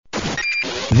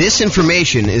This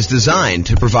information is designed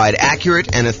to provide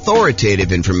accurate and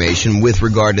authoritative information with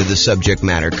regard to the subject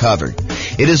matter covered.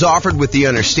 It is offered with the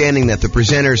understanding that the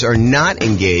presenters are not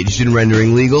engaged in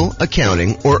rendering legal,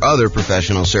 accounting, or other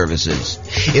professional services.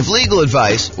 If legal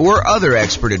advice or other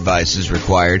expert advice is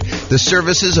required, the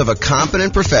services of a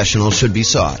competent professional should be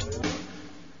sought.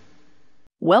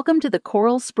 Welcome to the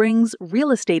Coral Springs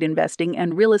Real Estate Investing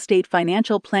and Real Estate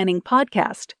Financial Planning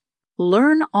Podcast.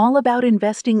 Learn all about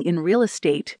investing in real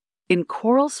estate in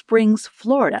Coral Springs,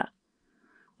 Florida.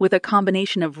 With a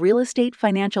combination of real estate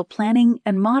financial planning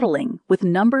and modeling with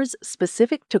numbers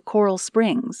specific to Coral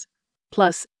Springs,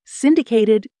 plus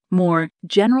syndicated, more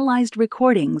generalized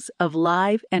recordings of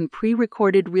live and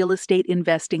pre-recorded real estate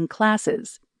investing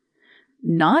classes.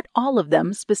 Not all of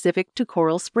them specific to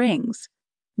Coral Springs.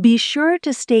 Be sure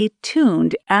to stay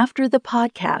tuned after the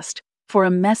podcast for a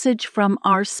message from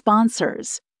our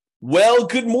sponsors. Well,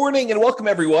 good morning and welcome,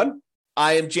 everyone.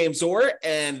 I am James Orr,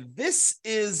 and this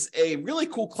is a really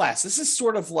cool class. This is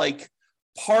sort of like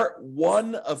part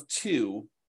 1 of 2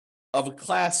 of a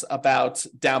class about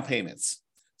down payments.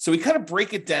 So we kind of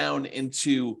break it down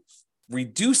into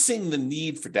reducing the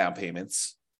need for down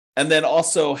payments and then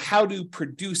also how to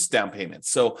produce down payments.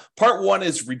 So part 1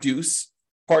 is reduce,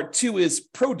 part 2 is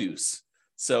produce.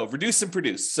 So reduce and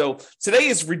produce. So today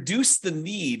is reduce the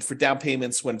need for down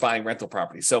payments when buying rental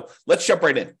property. So let's jump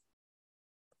right in.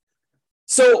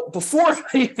 So before I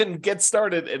even get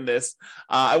started in this,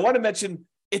 I want to mention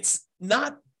it's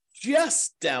not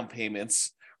just down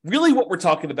payments. Really what we're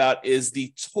talking about is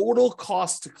the total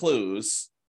cost to close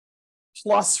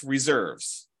plus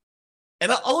reserves.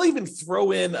 And I'll even throw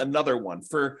in another one.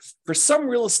 For some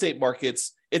real estate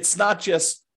markets, it's not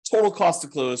just total cost to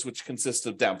close, which consists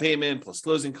of down payment plus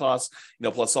closing costs,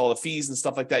 plus all the fees and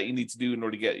stuff like that you need to do in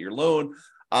order to get your loan,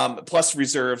 plus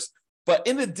reserves. But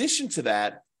in addition to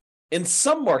that, in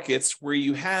some markets where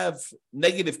you have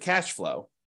negative cash flow,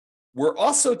 we're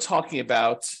also talking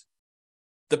about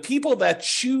the people that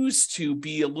choose to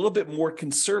be a little bit more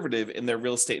conservative in their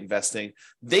real estate investing.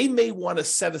 They may want to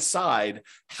set aside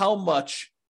how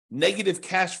much negative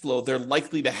cash flow they're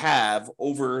likely to have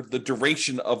over the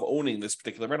duration of owning this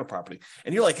particular rental property.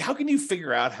 And you're like, how can you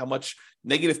figure out how much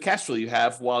negative cash flow you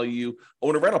have while you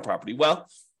own a rental property? Well,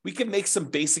 we can make some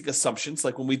basic assumptions.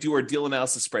 Like when we do our deal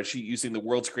analysis spreadsheet using the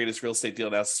world's greatest real estate deal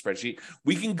analysis spreadsheet,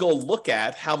 we can go look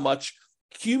at how much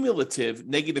cumulative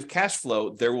negative cash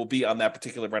flow there will be on that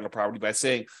particular rental property by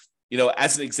saying,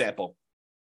 as an example,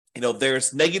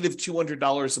 there's negative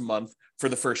 $200 a month for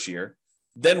the first year.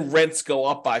 Then rents go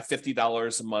up by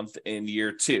 $50 a month in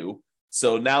year 2.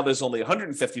 So now there's only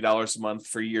 $150 a month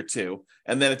for year 2.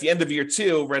 And then at the end of year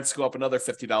 2, rents go up another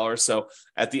 $50. So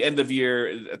at the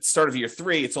start of year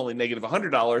 3, it's only negative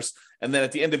 $100. And then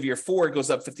at the end of year 4, it goes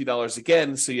up $50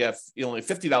 again. So you have only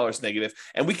 $50 negative.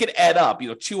 And we could add up,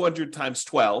 200 times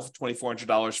 12,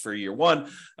 $2,400 for year 1,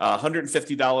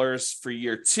 $150 for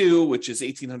year 2, which is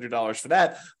 $1,800 for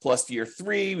that, plus year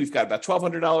 3, we've got about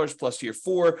 $1,200, plus year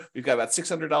 4, we've got about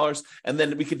 $600. And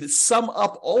then we could sum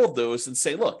up all of those and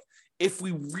say, look, if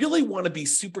we really want to be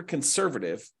super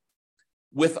conservative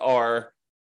with our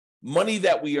money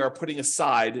that we are putting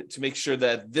aside to make sure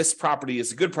that this property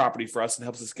is a good property for us and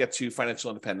helps us get to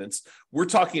financial independence, we're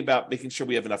talking about making sure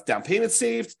we have enough down payment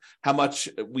saved, how much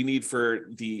we need for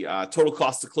the total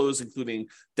cost to close, including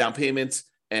down payments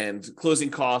and closing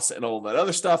costs and all that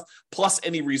other stuff, plus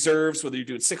any reserves, whether you're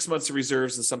doing 6 months of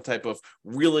reserves in some type of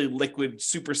really liquid,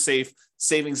 super safe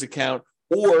savings account,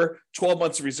 or 12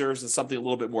 months of reserves in something a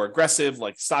little bit more aggressive,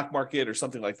 like stock market or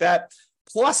something like that.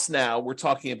 Plus now we're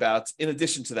talking about, in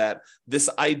addition to that, this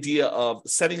idea of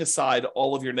setting aside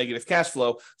all of your negative cash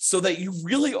flow so that you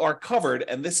really are covered.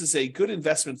 And this is a good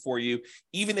investment for you,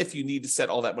 even if you need to set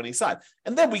all that money aside.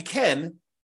 And then we can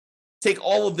take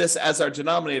all of this as our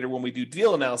denominator when we do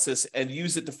deal analysis and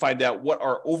use it to find out what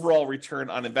our overall return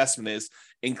on investment is,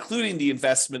 including the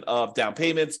investment of down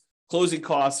payments, closing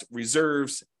costs,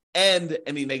 reserves, and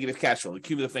any negative cash flow, the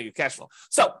cumulative negative cash flow.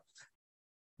 So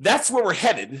that's where we're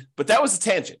headed, but that was a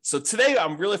tangent. So today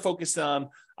I'm really focused on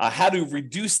how to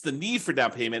reduce the need for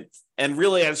down payment. And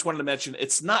really, I just wanted to mention,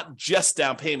 it's not just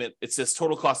down payment. It's this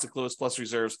total cost to close plus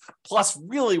reserves. Plus,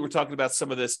 really, we're talking about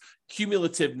some of this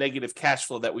cumulative negative cash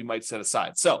flow that we might set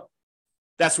aside. So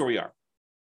that's where we are.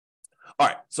 All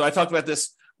right. So I talked about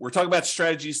this. We're talking about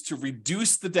strategies to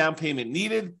reduce the down payment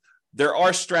needed. There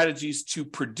are strategies to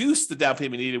produce the down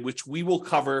payment needed, which we will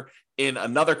cover in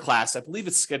another class. I believe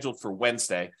it's scheduled for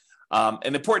Wednesday.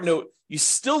 An important note, you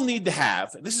still need to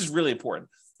have, and this is really important,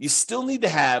 you still need to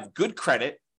have good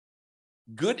credit,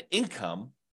 good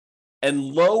income, and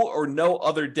low or no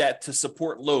other debt to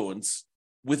support loans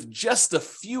with just a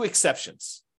few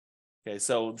exceptions. Okay,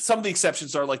 so some of the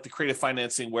exceptions are like the creative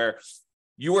financing where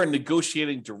you are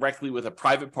negotiating directly with a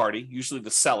private party, usually the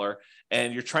seller,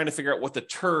 and you're trying to figure out what the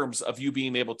terms of you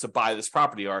being able to buy this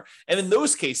property are. And in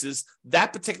those cases,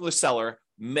 that particular seller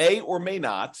may or may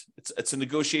not, it's a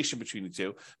negotiation between the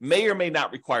two, may or may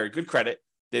not require good credit.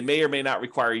 They may or may not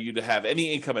require you to have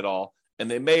any income at all. And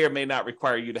they may or may not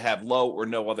require you to have low or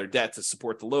no other debt to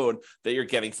support the loan that you're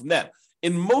getting from them.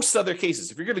 In most other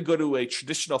cases, if you're going to go to a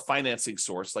traditional financing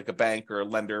source like a bank or a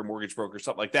lender, a mortgage broker,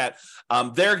 something like that,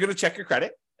 they're going to check your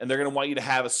credit and they're going to want you to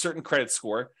have a certain credit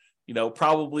score,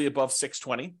 probably above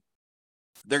 620.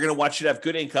 They're going to want you to have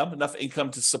good income, enough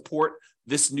income to support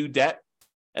this new debt,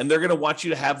 and they're going to want you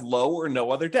to have low or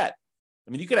no other debt.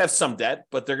 I mean, you could have some debt,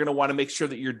 but they're going to want to make sure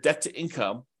that your debt to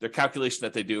income, their calculation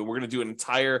that they do, we're going to do an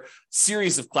entire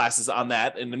series of classes on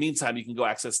that. In the meantime, you can go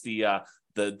access the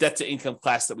debt to income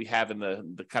class that we have in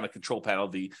the kind of control panel,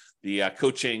 the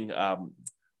coaching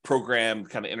program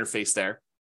kind of interface there.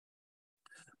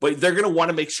 But they're going to want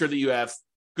to make sure that you have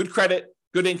good credit,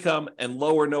 good income, and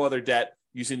low or no other debt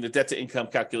using the debt to income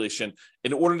calculation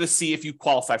in order to see if you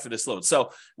qualify for this loan. So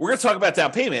we're going to talk about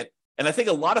down payment. And I think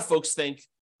a lot of folks think,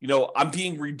 I'm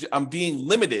being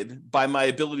limited by my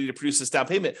ability to produce this down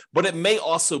payment, but it may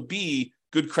also be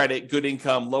good credit, good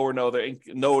income, low or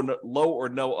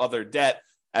no other debt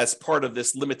as part of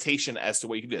this limitation as to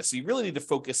what you can do. So you really need to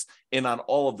focus in on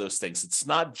all of those things. It's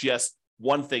not just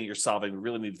one thing you're solving. We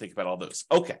really need to think about all those.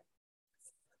 Okay.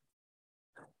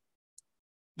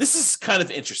 This is kind of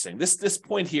interesting. This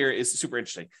point here is super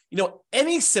interesting.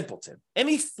 Any simpleton,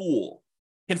 any fool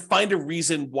can find a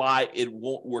reason why it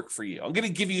won't work for you. I'm going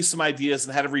to give you some ideas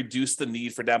on how to reduce the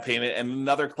need for down payment. And in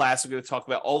another class, we're going to talk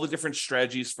about all the different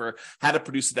strategies for how to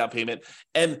produce a down payment.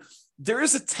 And there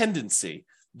is a tendency,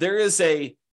 there is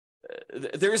an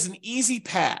easy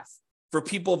path for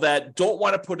people that don't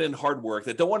want to put in hard work,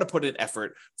 that don't want to put in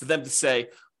effort, for them to say,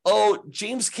 oh,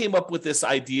 James came up with this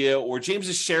idea, or James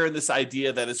is sharing this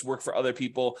idea that has worked for other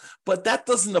people, but that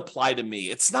doesn't apply to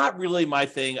me. It's not really my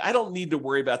thing. I don't need to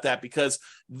worry about that because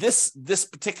this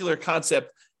particular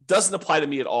concept doesn't apply to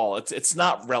me at all. It's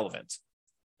not relevant.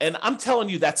 And I'm telling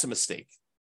you, that's a mistake.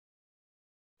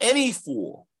 Any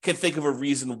fool can think of a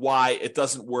reason why it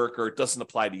doesn't work or it doesn't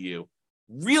apply to you.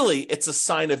 Really, it's a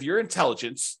sign of your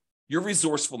intelligence, your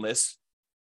resourcefulness,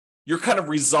 your kind of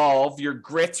resolve, your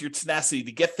grit, your tenacity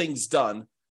to get things done,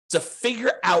 to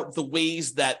figure out the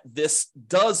ways that this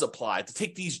does apply, to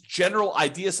take these general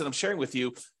ideas that I'm sharing with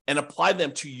you and apply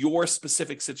them to your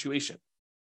specific situation.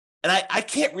 And I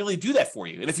can't really do that for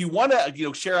you. And if you want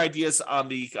to, share ideas on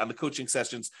the coaching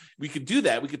sessions, we could do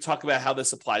that. We could talk about how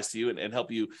this applies to you and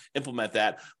help you implement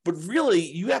that. But really,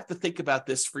 you have to think about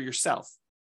this for yourself.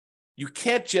 You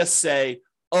can't just say,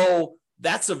 oh,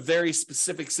 that's a very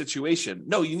specific situation.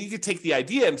 No, you need to take the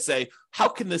idea and say, how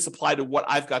can this apply to what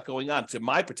I've got going on, to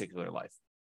my particular life?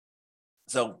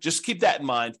 So just keep that in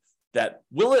mind, that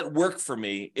will it work for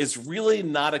me is really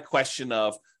not a question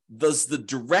of, does the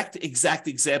direct exact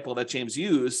example that James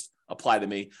used apply to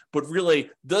me, but really,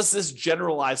 does this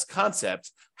generalized concept,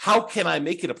 how can I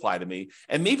make it apply to me?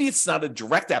 And maybe it's not a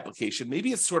direct application.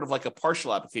 Maybe it's sort of like a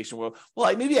partial application where,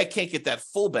 maybe I can't get that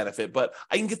full benefit, but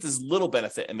I can get this little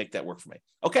benefit and make that work for me.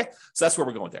 Okay, so that's where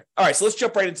we're going there. All right, so let's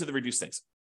jump right into the reduce things.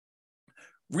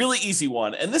 Really easy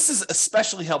one. And this is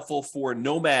especially helpful for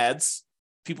nomads,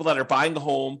 people that are buying a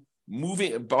home,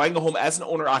 buying a home as an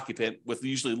owner occupant with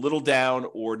usually little down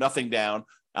or nothing down,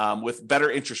 with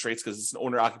better interest rates because it's an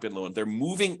owner occupant loan. They're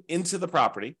moving into the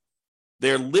property.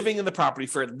 They're living in the property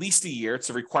for at least a year. It's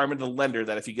a requirement of the lender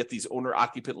that if you get these owner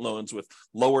occupant loans with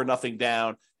lower nothing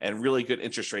down and really good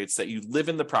interest rates, that you live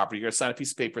in the property. You're going to sign a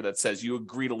piece of paper that says you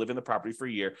agree to live in the property for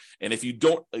a year. And if you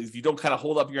don't kind of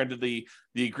hold up your end of the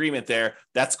agreement there,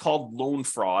 that's called loan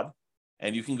fraud,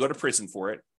 and you can go to prison for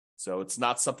it. So it's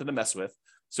not something to mess with.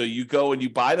 So you go and you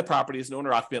buy the property as an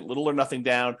owner occupant, little or nothing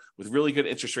down with really good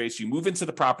interest rates. You move into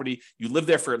the property, you live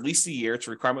there for at least a year. It's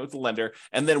a requirement with the lender.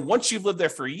 And then once you've lived there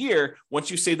for a year, once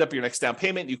you've saved up your next down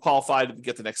payment, you qualify to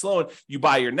get the next loan, you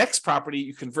buy your next property,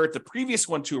 you convert the previous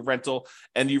one to a rental,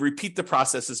 and you repeat the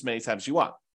process as many times as you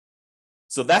want.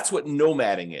 So that's what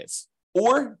nomading is,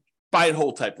 or buy and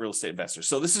hold type real estate investor.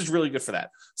 So this is really good for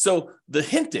that. So the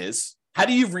hint is, how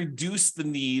do you reduce the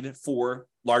need for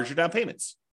larger down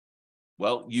payments?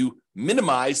 Well, you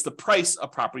minimize the price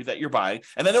of property that you're buying.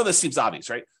 And I know this seems obvious,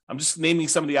 right? I'm just naming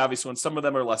some of the obvious ones. Some of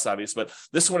them are less obvious, but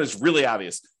this one is really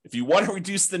obvious. If you want to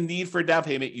reduce the need for a down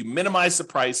payment, you minimize the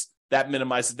price. That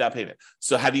minimizes the down payment.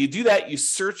 So how do you do that? You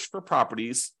search for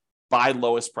properties by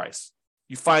lowest price.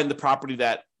 You find the property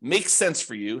that makes sense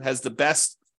for you, has the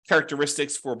best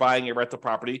characteristics for buying a rental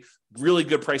property: really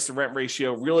good price to rent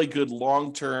ratio, really good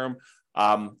long-term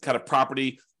kind of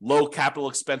property, low capital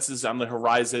expenses on the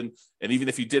horizon. And even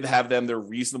if you did have them, they're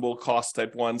reasonable cost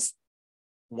type ones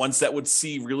that would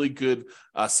see really good,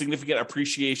 significant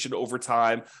appreciation over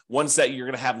time, ones that you're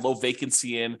going to have low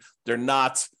vacancy in. They're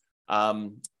not,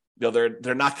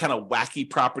 they're not kind of wacky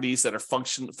properties that are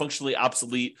functionally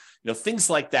obsolete, things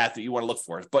like that you want to look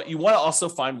for. But you want to also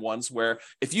find ones where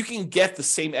if you can get the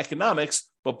same economics,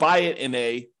 but buy it in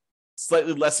a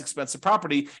slightly less expensive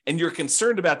property, and you're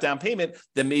concerned about down payment,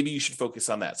 then maybe you should focus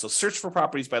on that. So search for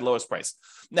properties by lowest price.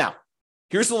 Now,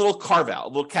 here's a little carve out, a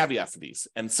little caveat for these,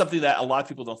 and something that a lot of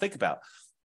people don't think about.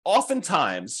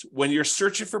 Oftentimes, when you're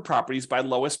searching for properties by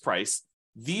lowest price,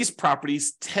 these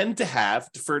properties tend to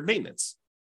have deferred maintenance.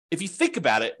 If you think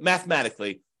about it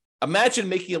mathematically, imagine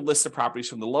making a list of properties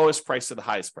from the lowest price to the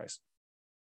highest price.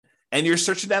 And you're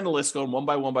searching down the list, going one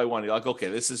by one by one. You're like, okay,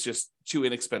 this is just too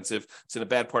inexpensive. It's in a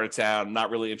bad part of town. I'm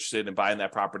not really interested in buying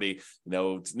that property.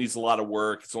 It needs a lot of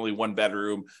work. It's only one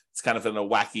bedroom. It's kind of in a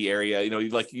wacky area.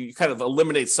 You kind of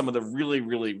eliminate some of the really,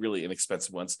 really, really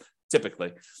inexpensive ones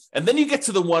typically. And then you get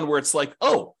to the one where it's like,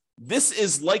 oh, this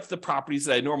is like the properties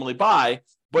that I normally buy,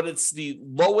 but it's the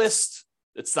lowest.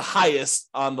 It's the highest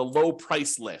on the low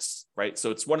price list, right?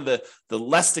 So it's one of the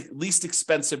least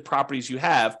expensive properties you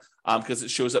have because it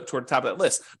shows up toward the top of that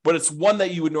list, but it's one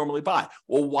that you would normally buy.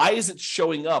 Well, why is it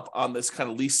showing up on this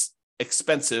kind of least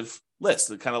expensive list?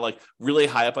 They're kind of like really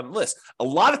high up on the list. A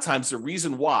lot of times the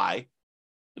reason why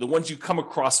the ones you come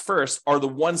across first are the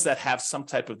ones that have some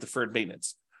type of deferred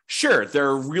maintenance. Sure, they're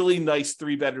a really nice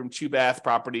 3-bedroom, 2-bath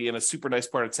property in a super nice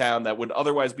part of town that would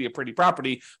otherwise be a pretty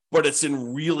property, but it's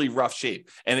in really rough shape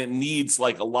and it needs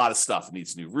like a lot of stuff. It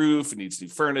needs a new roof, it needs new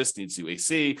furnace, it needs new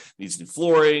AC, it needs new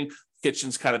flooring,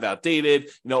 kitchen's kind of outdated.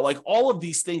 Like all of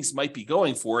these things might be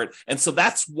going for it. And so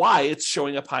that's why it's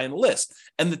showing up high on the list.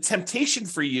 And the temptation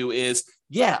for you is,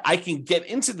 yeah, I can get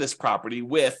into this property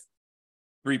with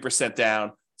 3%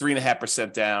 down,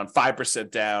 3.5% down,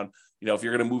 5% down. If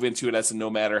you're going to move into it as a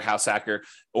nomad or house hacker,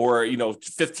 or,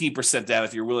 15% down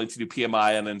if you're willing to do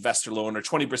PMI on an investor loan, or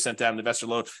 20% down an investor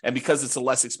loan. And because it's a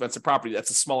less expensive property, that's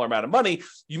a smaller amount of money.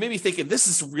 You may be thinking, this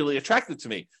is really attractive to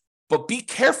me, but be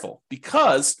careful,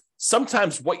 because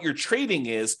sometimes what you're trading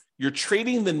is you're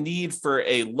trading the need for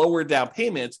a lower down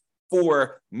payment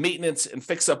for maintenance and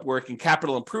fix up work and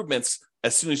capital improvements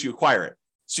as soon as you acquire it.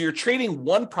 So you're trading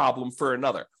one problem for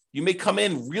another. You may come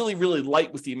in really, really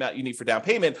light with the amount you need for down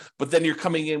payment, but then you're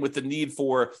coming in with the need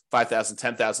for $5,000,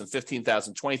 $10,000,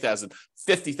 $15,000, $20,000,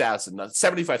 $50,000,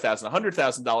 $75,000,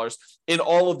 $100,000 in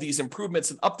all of these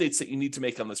improvements and updates that you need to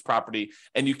make on this property,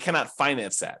 and you cannot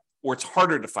finance that, or it's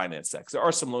harder to finance that, because there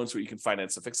are some loans where you can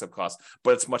finance the fix-up cost,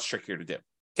 but it's much trickier to do.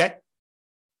 Okay.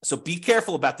 So be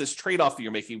careful about this trade-off that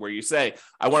you're making, where you say,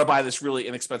 I want to buy this really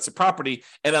inexpensive property,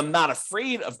 and I'm not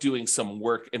afraid of doing some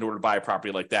work in order to buy a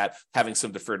property like that, having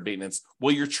some deferred maintenance.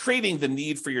 Well, you're trading the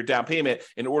need for your down payment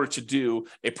in order to do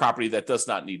a property that does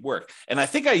not need work. And I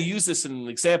think I used this in an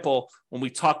example when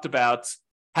we talked about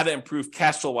how to improve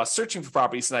cash flow while searching for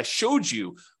properties. And I showed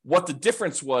you what the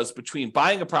difference was between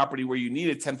buying a property where you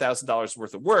needed $10,000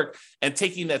 worth of work and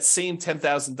taking that same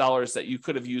 $10,000 that you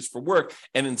could have used for work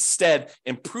and instead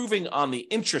improving on the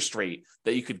interest rate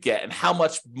that you could get, and how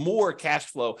much more cash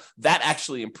flow that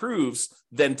actually improves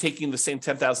than taking the same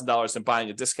 $10,000 and buying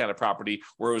a discounted property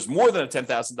where it was more than a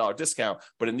 $10,000 discount,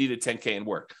 but it needed $10K in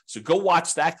work. So go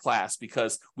watch that class,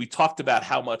 because we talked about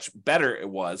how much better it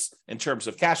was in terms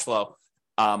of cash flow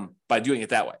by doing it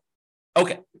that way.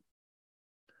 Okay.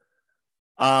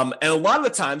 And a lot of the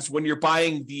times when you're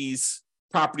buying these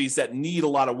properties that need a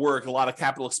lot of work, a lot of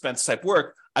capital expense type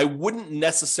work, I wouldn't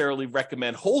necessarily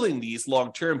recommend holding these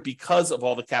long-term because of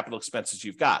all the capital expenses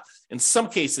you've got. In some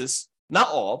cases, not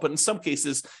all, but in some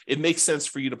cases, it makes sense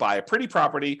for you to buy a pretty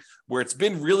property where it's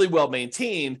been really well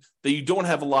maintained, that you don't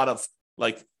have a lot of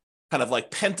kind of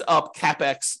like pent up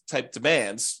CapEx type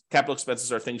demands. Capital expenses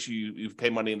are things you pay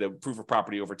money to improve a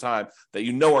property over time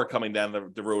that are coming down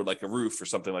the road, like a roof or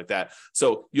something like that.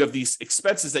 So you have these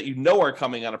expenses that are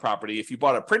coming on a property. If you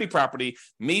bought a pretty property,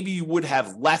 maybe you would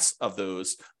have less of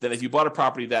those than if you bought a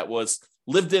property that was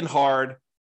lived in hard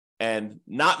and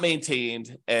not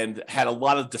maintained and had a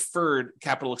lot of deferred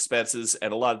capital expenses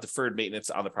and a lot of deferred maintenance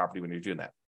on the property when you're doing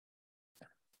that.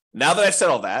 Now that I've said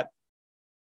all that,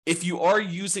 if you are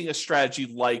using a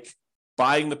strategy like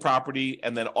buying the property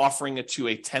and then offering it to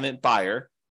a tenant buyer,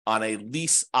 on a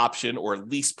lease option or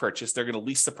lease purchase. They're going to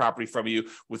lease the property from you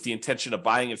with the intention of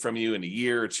buying it from you in a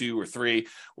year or 2 or 3,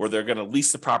 or they're going to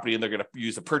lease the property and they're going to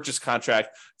use a purchase contract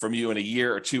from you in a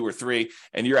year or 2 or 3,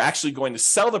 and you're actually going to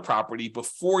sell the property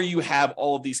before you have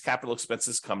all of these capital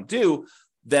expenses come due,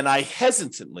 then I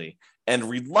hesitantly and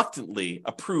reluctantly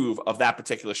approve of that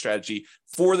particular strategy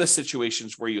for the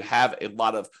situations where you have a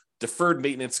lot of deferred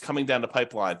maintenance coming down the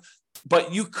pipeline.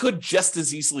 But you could just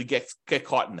as easily get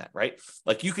caught in that, right?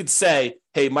 Like you could say,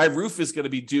 hey, my roof is going to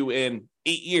be due in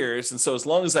 8 years. And so as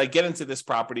long as I get into this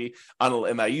property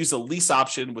and I use a lease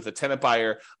option with a tenant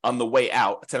buyer on the way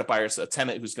out, a tenant buyer is a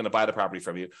tenant who's going to buy the property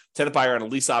from you. Tenant buyer on a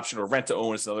lease option or rent to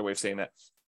own is another way of saying that.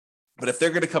 But if they're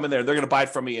going to come in there, they're going to buy it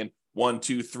from me in 1,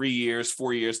 2, 3 years,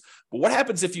 4 years. But what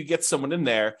happens if you get someone in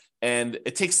there and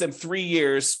it takes them 3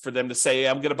 years for them to say,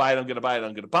 I'm going to buy it, I'm going to buy it,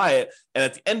 I'm going to buy it. And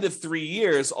at the end of 3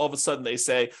 years, all of a sudden they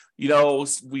say, you know,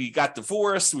 we got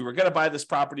divorced. We were going to buy this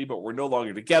property, but we're no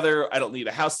longer together. I don't need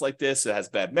a house like this. It has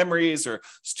bad memories or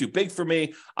it's too big for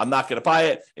me. I'm not going to buy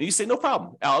it. And you say, no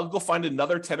problem. I'll go find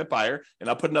another tenant buyer and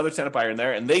I'll put another tenant buyer in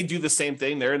there. And they do the same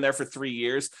thing. They're in there for 3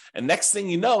 years. And next thing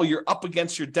you know, you're up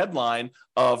against your deadline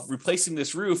of replacing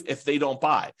this roof if they don't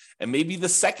buy. And maybe the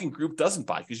second group doesn't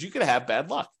buy because you could have bad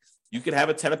luck. You could have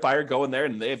a tenant buyer go in there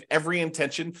and they have every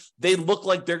intention. They look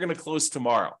like they're going to close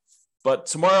tomorrow. But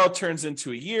tomorrow turns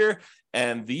into a year,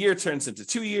 and the year turns into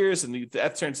 2 years, and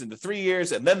that turns into 3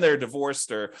 years, and then they're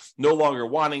divorced or no longer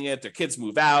wanting it. Their kids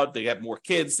move out. They have more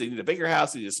kids. They need a bigger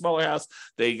house. They need a smaller house.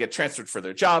 They get transferred for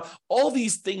their job. All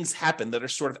these things happen that are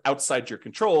sort of outside your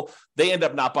control. They end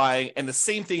up not buying, and the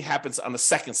same thing happens on the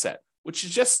second set, which is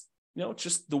just, you know,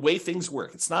 just the way things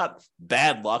work. It's not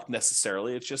bad luck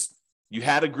necessarily. It's just you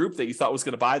had a group that you thought was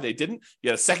going to buy, they didn't. You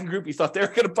had a second group you thought they were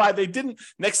going to buy, they didn't.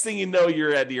 Next thing you know,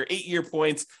 you're at your 8-year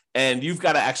point and you've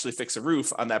got to actually fix a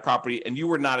roof on that property. And you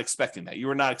were not expecting that. You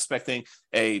were not expecting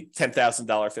a $10,000,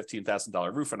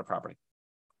 $15,000 roof on a property.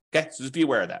 Okay, so just be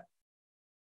aware of that.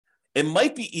 It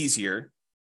might be easier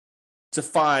to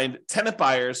find tenant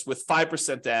buyers with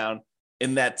 5% down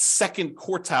in that second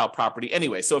quartile property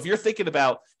anyway. So if you're thinking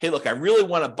about, hey, look, I really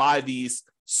want to buy these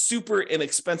super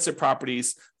inexpensive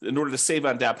properties in order to save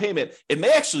on down payment, it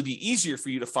may actually be easier for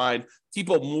you to find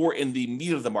people more in the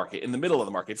meat of the market, in the middle of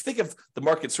the market. If you think of the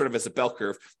market sort of as a bell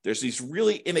curve, there's these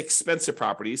really inexpensive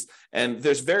properties, and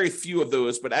there's very few of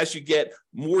those. But as you get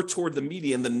more toward the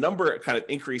median, the number kind of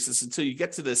increases until you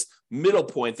get to this middle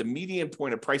point, the median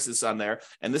point of prices on there.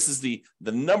 And this is the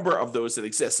number of those that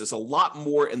exist. There's a lot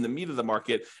more in the meat of the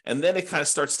market. And then it kind of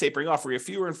starts tapering off where you have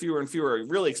fewer and fewer and fewer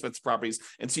really expensive properties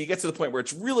until you get to the point where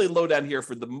it's really low down here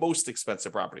for the most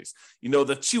expensive properties. You know,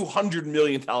 the $200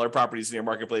 million properties in your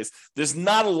marketplace, there's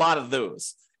not a lot of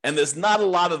those. And there's not a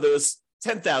lot of those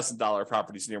 $10,000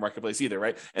 properties in your marketplace either,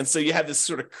 right? And so you have this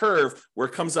sort of curve where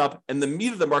it comes up and the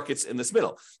meat of the market's in this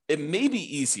middle. It may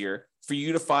be easier for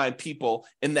you to find people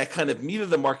in that kind of meat of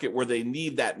the market where they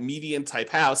need that median type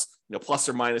house, you know, plus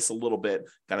or minus a little bit,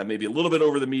 kind of maybe a little bit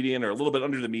over the median or a little bit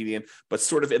under the median, but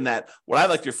sort of in that, what I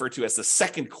like to refer to as the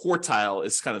second quartile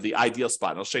is kind of the ideal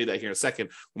spot. And I'll show you that here in a second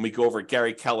when we go over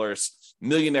Gary Keller's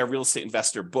Millionaire Real Estate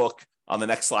Investor book. On the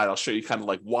next slide, I'll show you kind of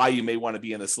like why you may want to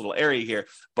be in this little area here,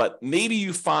 but maybe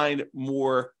you find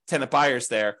more tenant buyers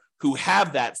there who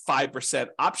have that 5%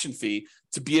 option fee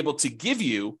to be able to give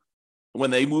you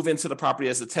when they move into the property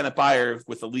as a tenant buyer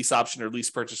with a lease option or lease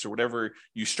purchase or whatever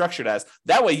you structured as.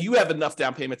 That way you have enough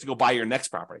down payment to go buy your next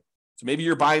property. So maybe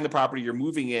you're buying the property, you're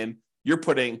moving in, you're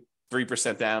putting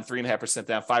 3% down, 3.5%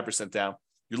 down, 5% down.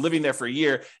 You're living there for a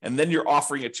year, and then you're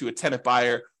offering it to a tenant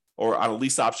buyer or on a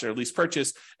lease option or lease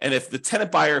purchase. And if the tenant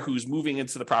buyer who's moving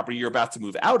into the property you're about to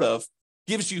move out of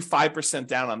gives you 5%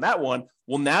 down on that one,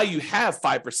 well, now you have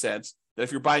 5% that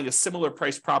if you're buying a similar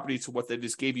price property to what they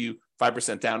just gave you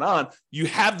 5% down on, you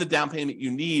have the down payment you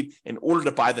need in order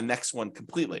to buy the next one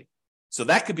completely. So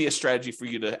that could be a strategy for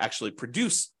you to actually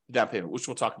produce the down payment, which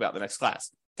we'll talk about in the next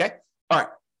class. Okay. All right.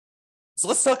 So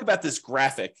let's talk about this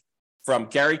graphic from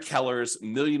Gary Keller's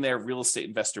Millionaire Real Estate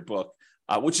Investor book.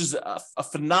 Which is a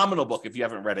phenomenal book if you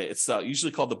haven't read it. It's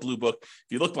usually called the Blue Book. If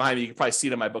you look behind me, you can probably see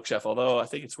it on my bookshelf, although I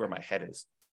think it's where my head is.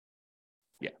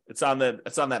 Yeah, it's on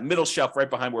that middle shelf right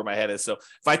behind where my head is. So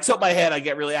if I tilt my head, I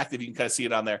get really active. You can kind of see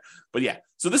it on there. But yeah,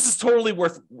 so this is totally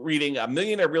worth reading. A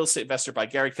Millionaire Real Estate Investor by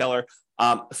Gary Keller.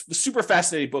 Super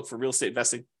fascinating book for real estate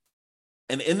investing.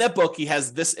 And in that book, he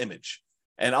has this image.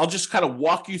 And I'll just kind of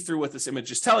walk you through what this image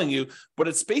is telling you. But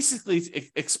it's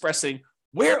basically expressing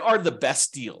where are the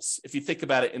best deals? If you think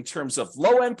about it in terms of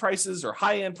low-end prices or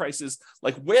high-end prices,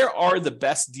 like where are the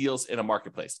best deals in a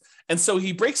marketplace? And so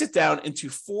he breaks it down into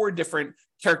 4 different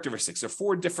characteristics or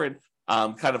 4 different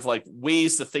kind of like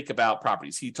ways to think about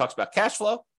properties. He talks about cash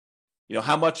flow,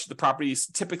 how much the properties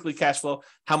typically cash flow,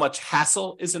 how much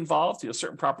hassle is involved.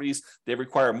 Certain properties, they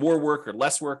require more work,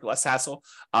 less hassle.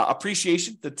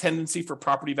 Appreciation, the tendency for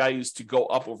property values to go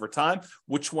up over time.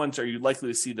 Which ones are you likely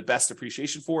to see the best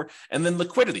appreciation for? And then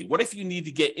liquidity. What if you need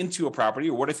to get into a property,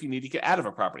 or what if you need to get out of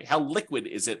a property? How liquid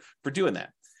is it for doing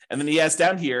that? And then he has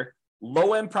down here,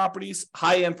 low-end properties,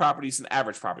 high-end properties, and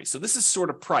average properties. So this is sort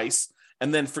of price.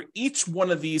 And then for each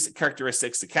one of these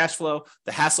characteristics, the cash flow,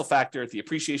 the hassle factor, the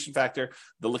appreciation factor,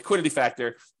 the liquidity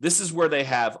factor, this is where they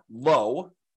have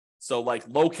low. So like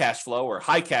low cash flow or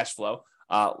high cash flow,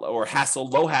 or hassle,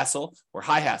 low hassle or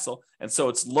high hassle. And so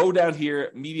it's low down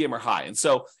here, medium or high. And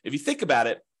so if you think about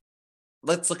it,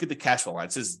 let's look at the cash flow line.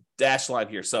 It says dash line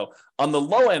here. So on the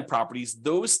low end properties,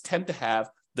 those tend to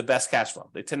have the best cash flow.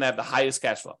 They tend to have the highest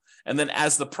cash flow. And then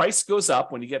as the price goes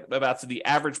up, when you get about to the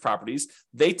average properties,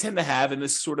 they tend to have in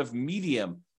this sort of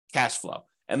medium cash flow.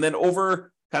 And then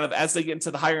over kind of as they get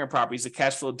into the higher end properties, the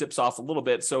cash flow dips off a little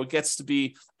bit. So it gets to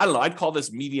be, I'd call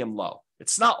this medium low.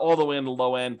 It's not all the way in the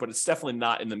low end, but it's definitely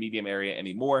not in the medium area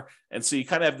anymore. And so you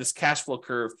kind of have this cash flow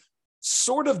curve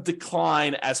sort of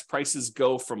decline as prices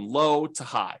go from low to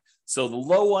high. So the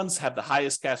low ones have the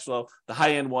highest cash flow. The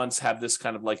high end ones have this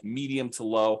kind of like medium to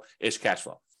low-ish cash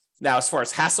flow. Now, as far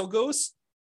as hassle goes,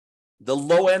 the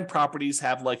low end properties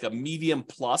have like a medium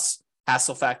plus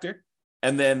hassle factor.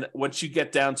 And then once you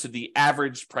get down to the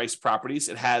average price properties,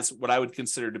 it has what I would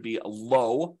consider to be a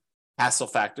low hassle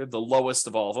factor, the lowest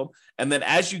of all of them. And then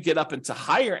as you get up into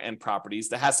higher end properties,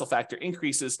 the hassle factor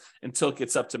increases until it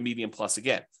gets up to medium plus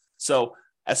again. So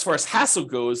as far as hassle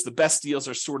goes, the best deals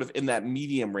are sort of in that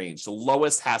medium range, the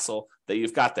lowest hassle that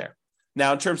you've got there.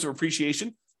 Now, in terms of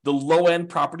appreciation, the low end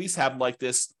properties have like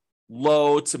this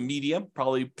low to medium,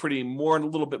 probably a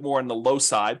little bit more on the low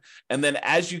side. And then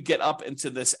as you get up into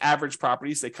this average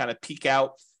properties, they kind of peak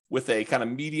out with a kind of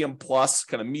medium plus,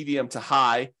 kind of medium to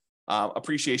high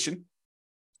appreciation.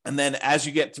 And then as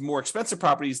you get to more expensive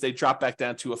properties, they drop back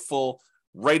down to a full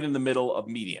right in the middle of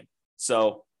median.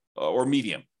 So, or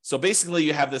medium. So basically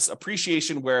you have this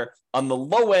appreciation where on the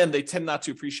low end, they tend not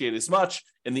to appreciate as much.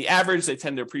 In the average, they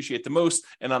tend to appreciate the most.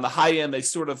 And on the high end, they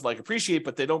sort of like appreciate,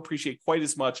 but they don't appreciate quite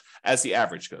as much as the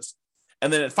average goes.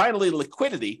 And then finally,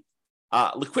 liquidity.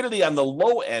 Liquidity on the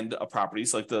low end of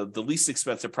properties, like the least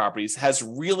expensive properties, has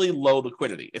really low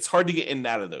liquidity. It's hard to get in and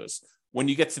out of those. When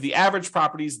you get to the average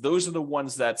properties, those are the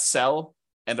ones that sell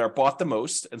and are bought the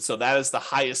most. And so that is the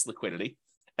highest liquidity.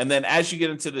 And then as you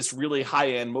get into this really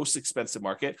high-end, most expensive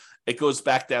market, it goes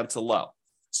back down to low.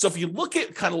 So if you look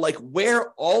at kind of like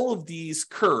where all of these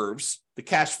curves, the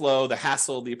cash flow, the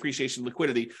hassle, the appreciation,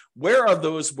 liquidity, where are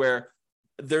those where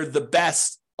they're the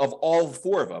best of all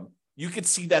four of them, you can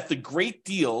see that the great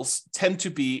deals tend to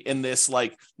be in this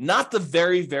like not the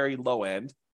very, very low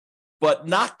end, but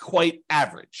not quite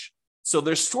average. So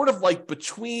they're sort of like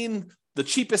between the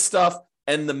cheapest stuff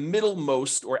and the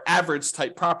middlemost or average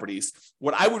type properties,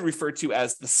 what I would refer to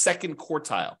as the second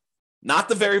quartile, not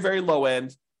the very, very low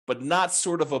end, but not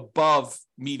sort of above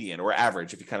median or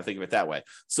average, if you kind of think of it that way.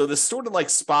 So this sort of like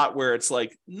spot where it's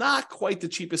like not quite the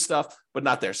cheapest stuff, but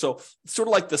not there. So sort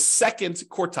of like the second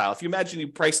quartile. If you imagine you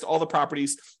priced all the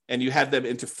properties and you had them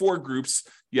into four groups,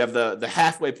 you have the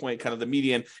halfway point, kind of the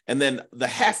median, and then the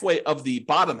halfway of the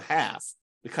bottom half,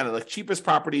 the kind of like cheapest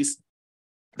properties.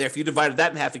 There, if you divided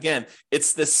that in half again,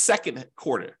 it's the second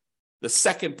quarter. The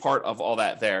second part of all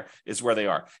that there is where they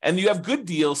are. And you have good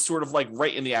deals sort of like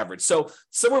right in the average. So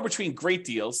somewhere between great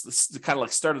deals, this is the kind of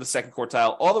like start of the second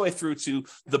quartile, all the way through to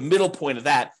the middle point of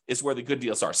that is where the good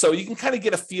deals are. So you can kind of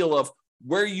get a feel of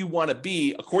where you want to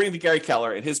be, according to Gary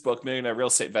Keller in his book, Millionaire Real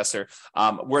Estate Investor,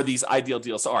 where these ideal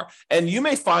deals are. And you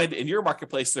may find in your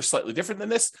marketplace, they're slightly different than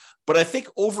this, but I think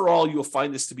overall, you'll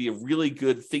find this to be a really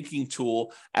good thinking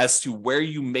tool as to where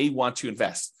you may want to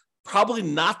invest. Probably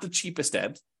not the cheapest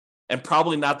end and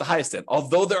probably not the highest end,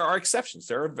 although there are exceptions.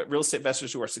 There are real estate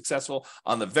investors who are successful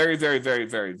on the very, very, very,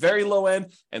 very, very low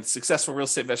end and successful real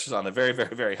estate investors on the very,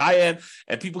 very, very high end,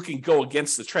 and people can go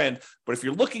against the trend. But if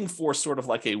you're looking for sort of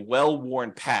like a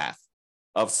well-worn path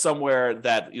of somewhere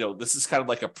that, this is kind of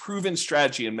like a proven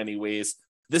strategy in many ways,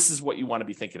 this is what you want to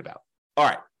be thinking about. All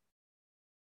right.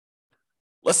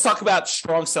 Let's talk about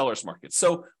strong sellers market.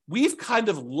 So we've kind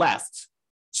of left,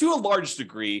 to a large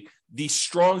degree, the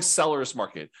strong sellers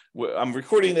market. I'm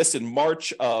recording this in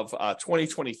March of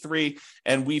 2023,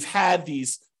 and we've had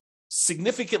these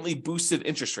significantly boosted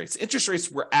interest rates. Interest rates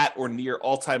were at or near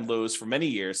all-time lows for many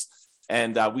years,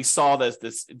 And we saw that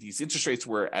these interest rates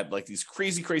were at like these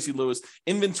crazy, crazy lows.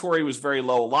 Inventory was very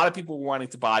low. A lot of people were wanting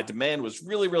to buy. Demand was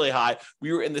really, really high.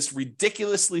 We were in this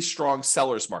ridiculously strong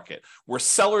seller's market where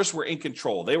sellers were in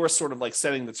control. They were sort of like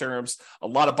setting the terms. A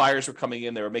lot of buyers were coming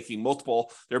in. They were making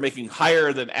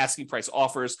higher than asking price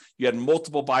offers. You had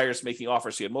multiple buyers making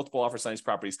offers. You had multiple offers on these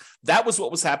properties. That was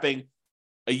what was happening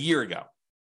a year ago.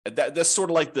 That's sort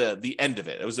of like the end of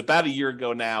it. It was about a year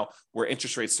ago now where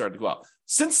interest rates started to go up.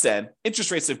 Since then, interest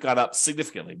rates have gone up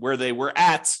significantly, where they were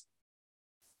at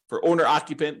for owner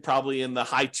occupant, probably in the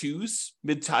high twos,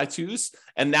 mid to high twos,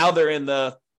 and now they're in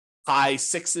the high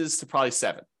sixes to probably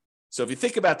 7. So if you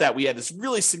think about that, we had this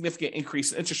really significant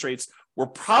increase in interest rates. We're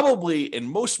probably in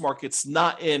most markets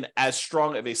not in as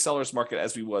strong of a seller's market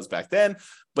as we was back then,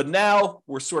 but now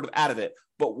we're sort of out of it.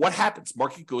 But what happens?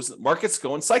 Markets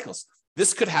go in cycles.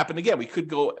 This could happen again. We could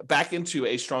go back into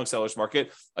a strong seller's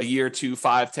market a year, 2,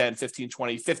 5, 10, 15,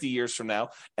 20, 50 years from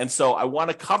now. And so I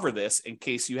want to cover this in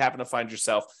case you happen to find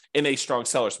yourself in a strong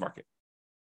seller's market.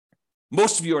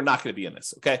 Most of you are not going to be in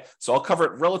this, okay? So I'll cover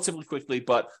it relatively quickly,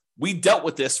 but we dealt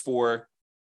with this for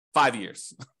 5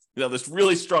 years. This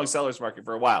really strong seller's market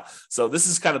for a while. So this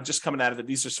is kind of just coming out of it.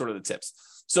 These are sort of the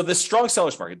tips. So this strong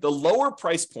seller's market, the lower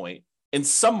price point in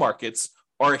some markets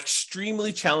are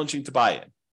extremely challenging to buy in.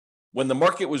 When the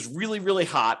market was really, really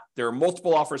hot, there were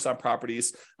multiple offers on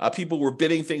properties. People were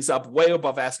bidding things up way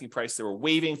above asking price. They were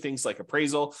waiving things like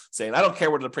appraisal, saying, I don't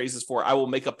care what it appraises for. I will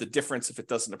make up the difference if it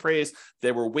doesn't appraise.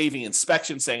 They were waiving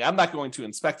inspection, saying, I'm not going to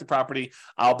inspect the property.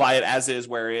 I'll buy it as is,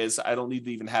 where it is. I don't need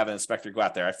to even have an inspector go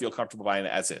out there. I feel comfortable buying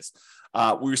it as is.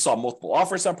 We saw multiple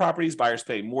offers on properties, buyers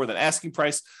paying more than asking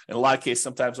price. In a lot of cases,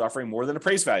 sometimes offering more than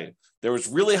appraised value. There was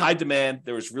really high demand.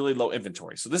 There was really low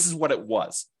inventory. So this is what it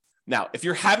was. Now, if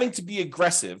you're having to be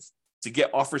aggressive to get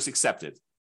offers accepted,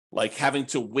 like having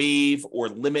to waive or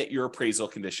limit your appraisal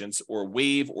conditions or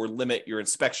waive or limit your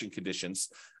inspection conditions,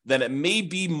 then it may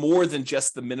be more than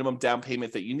just the minimum down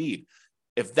payment that you need.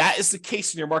 If that is the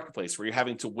case in your marketplace where you're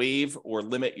having to waive or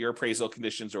limit your appraisal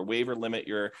conditions or waive or limit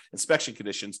your inspection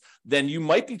conditions, then you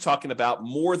might be talking about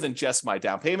more than just my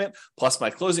down payment plus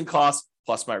my closing costs,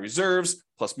 plus my reserves,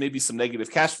 plus maybe some negative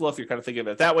cash flow if you're kind of thinking of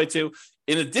it that way too.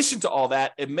 In addition to all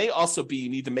that, it may also be you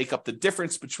need to make up the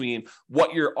difference between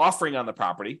what you're offering on the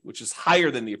property, which is higher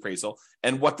than the appraisal,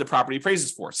 and what the property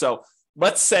appraises for. So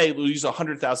let's say we'll use a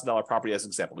 $100,000 property as an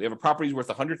example. We have a property worth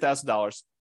 $100,000.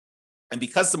 And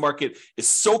because the market is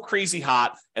so crazy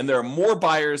hot and there are more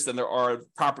buyers than there are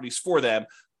properties for them,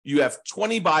 you have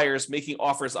 20 buyers making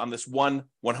offers on this one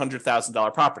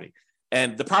 $100,000 property.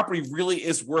 And the property really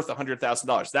is worth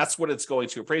 $100,000. That's what it's going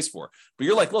to appraise for. But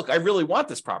you're like, look, I really want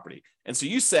this property. And so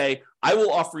you say, I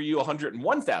will offer you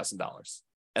 $101,000.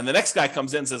 And the next guy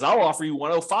comes in and says, I'll offer you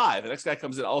 105. The next guy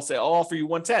comes in, I'll say, I'll offer you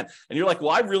 110. And you're like,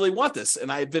 well, I really want this.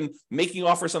 And I've been making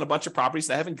offers on a bunch of properties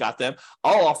and I haven't got them.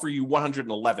 I'll offer you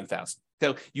 111,000.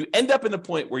 So you end up in the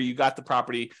point where you got the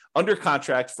property under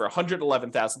contract for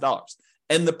 $111,000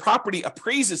 and the property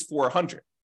appraises for 100.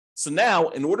 So now,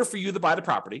 in order for you to buy the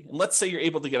property, and let's say you're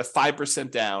able to get a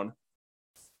 5% down,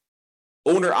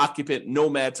 owner-occupant,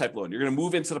 nomad type loan. You're going to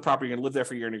move into the property, you're going to live there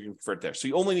for a year, and you're going to convert there. So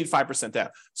you only need 5% down.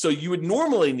 So you would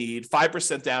normally need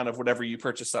 5% down of whatever you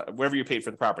purchased, whatever you paid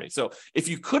for the property. So if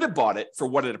you could have bought it for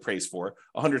what it appraised for,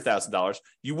 $100,000,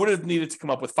 you would have needed to come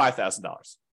up with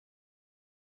 $5,000.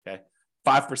 Okay,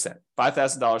 5%,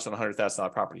 $5,000 on a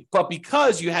 $100,000 property. But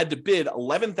because you had to bid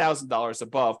 $11,000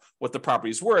 above what the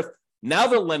property is worth, now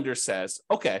the lender says,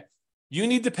 okay, you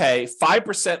need to pay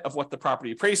 5% of what the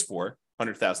property appraised for,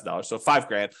 $100,000, so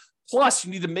 $5,000, plus you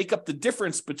need to make up the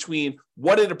difference between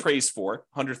what it appraised for,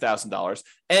 $100,000,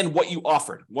 and what you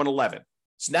offered, $111,000.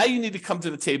 So now you need to come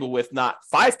to the table with not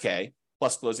 $5,000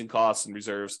 plus closing costs and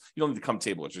reserves. You don't need to come to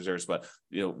the table with reserves, but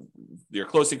your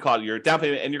closing cost, your down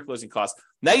payment, and your closing costs.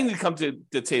 Now you need to come to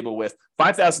the table with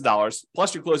 $5,000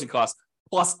 plus your closing costs,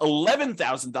 plus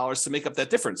 $11,000 to make up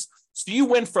that difference. So you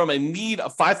went from a need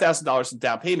of $5,000 in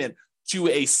down payment to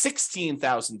a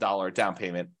 $16,000 down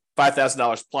payment,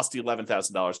 $5,000 plus the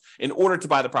 $11,000 in order to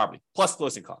buy the property, plus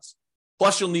closing costs.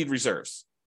 Plus you'll need reserves.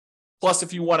 Plus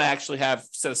if you want to actually have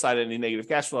set aside any negative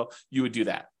cash flow, you would do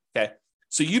that, okay?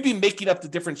 So you'd be making up the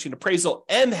difference between appraisal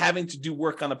and having to do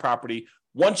work on the property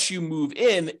once you move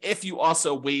in if you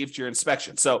also waived your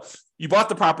inspection. So you bought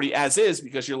the property as is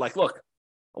because you're like, look,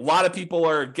 a lot of people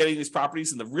are getting these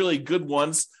properties, and the really good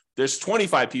ones, there's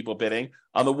 25 people bidding.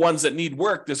 On the ones that need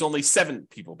work, there's only 7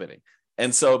 people bidding.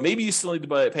 And so maybe you still need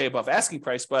to pay above asking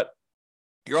price, but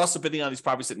you're also bidding on these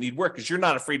properties that need work because you're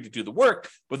not afraid to do the work.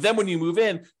 But then when you move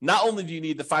in, not only do you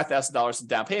need the $5,000 in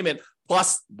down payment,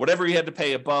 plus whatever you had to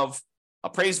pay above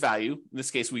appraised value. In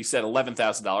this case, we said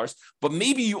 $11,000, but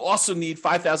maybe you also need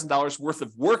 $5,000 worth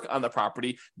of work on the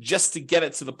property just to get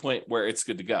it to the point where it's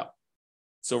good to go.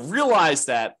 So realize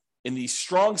that in these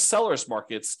strong sellers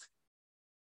markets,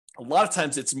 a lot of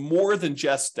times it's more than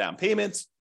just down payments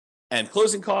and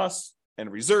closing costs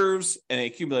and reserves and a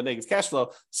cumulative negative cash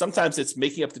flow. Sometimes it's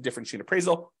making up the difference in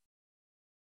appraisal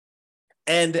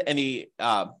and any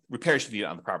repairs you need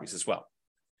on the properties as well.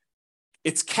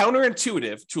 It's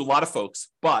counterintuitive to a lot of folks,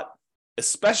 but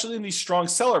especially in these strong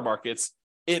seller markets,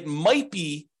 it might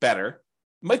be better,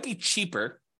 might be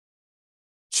cheaper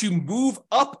to move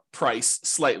up price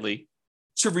slightly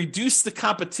to reduce the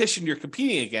competition you're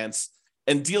competing against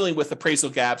and dealing with appraisal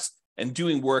gaps and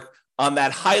doing work on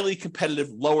that highly competitive,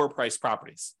 lower price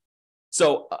properties.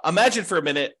 So imagine for a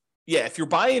minute, if you're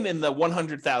buying in the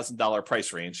 $100,000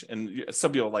 price range, and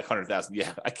some people are like 100,000,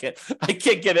 I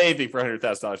can't get anything for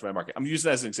 $100,000 in my market. I'm using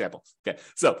that as an example. Okay,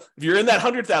 so if you're in that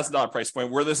 $100,000 price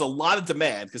point where there's a lot of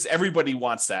demand because everybody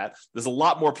wants that, there's a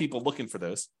lot more people looking for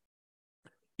those.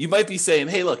 You might be saying,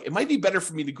 hey, look, it might be better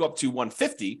for me to go up to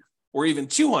 150 or even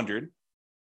 200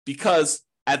 because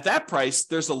at that price,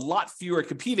 there's a lot fewer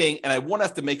competing and I won't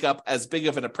have to make up as big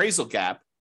of an appraisal gap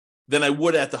than I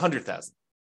would at the 100,000.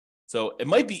 So it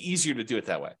might be easier to do it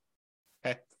that way.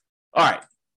 Okay. All right.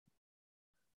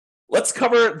 Let's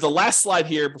cover the last slide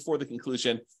here before the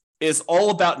conclusion is all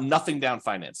about nothing down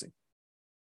financing.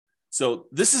 So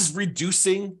this is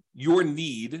reducing your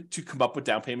need to come up with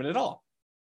down payment at all.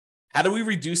 How do we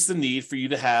reduce the need for you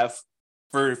to have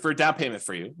for down payment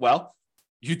for you? Well,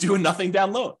 you do a nothing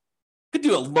down loan. You could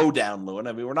do a low down loan.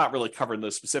 I mean, we're not really covering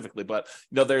those specifically, but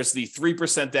there's the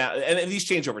 3% down, and these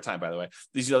change over time, by the way.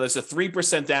 There's a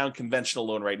 3% down conventional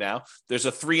loan right now. There's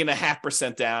a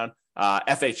 3.5% down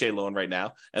FHA loan right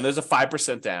now, and there's a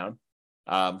 5% down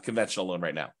conventional loan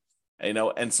right now.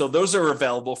 And so those are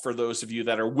available for those of you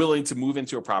that are willing to move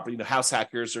into a property, house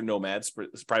hackers or nomads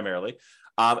primarily.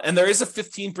 And there is a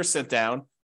 15% down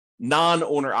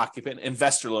non-owner occupant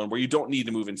investor loan where you don't need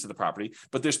to move into the property,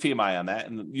 but there's PMI on that.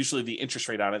 And usually the interest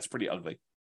rate on it's pretty ugly.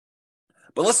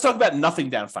 But let's talk about nothing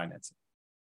down financing.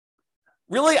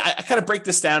 Really, I kind of break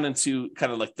this down into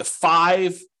kind of like the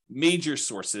 5 major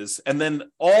sources and then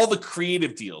all the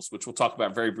creative deals, which we'll talk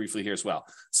about very briefly here as well.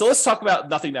 So let's talk about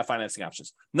nothing down financing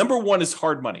options. Number 1 is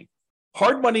hard money.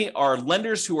 Hard money are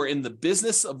lenders who are in the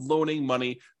business of loaning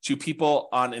money to people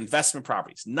on investment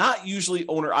properties, not usually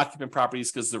owner-occupant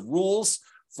properties, because the rules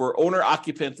for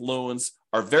owner-occupant loans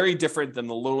are very different than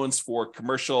the loans for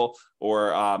commercial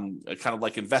or kind of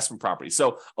like investment properties.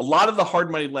 So a lot of the hard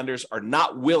money lenders are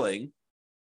not willing.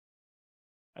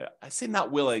 I say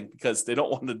not willing because they don't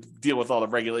want to deal with all the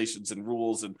regulations and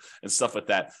rules and stuff like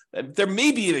that. There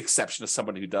may be an exception to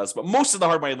somebody who does, but most of the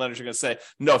hard money lenders are going to say,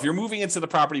 no, if you're moving into the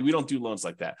property, we don't do loans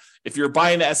like that. If you're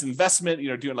buying it as an investment,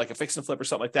 doing like a fix and flip or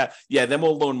something like that, then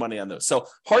we'll loan money on those. So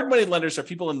hard money lenders are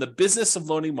people in the business of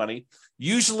loaning money.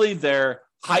 Usually they're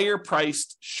higher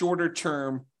priced, shorter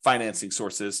term financing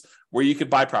sources where you could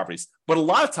buy properties. But a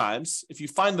lot of times, if you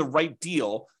find the right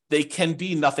deal, they can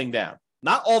be nothing down.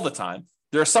 Not all the time.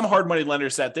 There are some hard money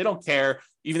lenders that they don't care,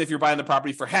 even if you're buying the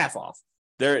property for half off.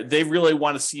 They really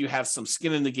want to see you have some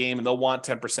skin in the game and they'll want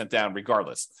 10% down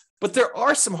regardless. But there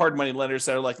are some hard money lenders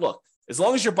that are like, look, as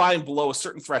long as you're buying below a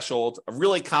certain threshold, a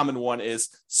really common one is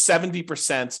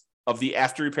 70% of the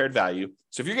after repaired value.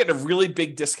 So if you're getting a really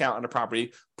big discount on a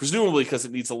property, presumably because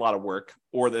it needs a lot of work,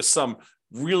 or there's some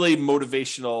really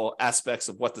motivational aspects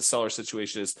of what the seller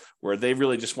situation is where they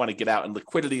really just want to get out and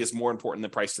liquidity is more important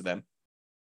than price to them.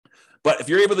 But if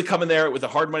you're able to come in there with a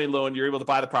hard money loan, you're able to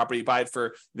buy the property, buy it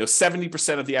for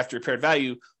 70% of the after repaired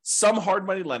value. Some hard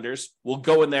money lenders will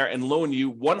go in there and loan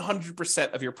you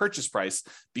 100% of your purchase price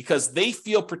because they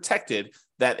feel protected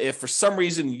that if for some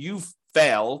reason you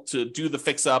fail to do the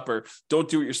fix up or don't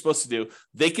do what you're supposed to do,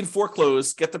 they can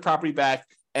foreclose, get the property back,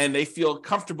 and they feel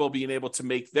comfortable being able to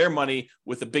make their money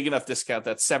with a big enough discount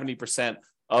that's 70%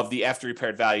 of the after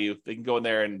repaired value. They can go in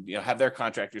there and have their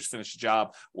contractors finish the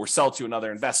job or sell to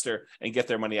another investor and get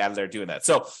their money out of there doing that.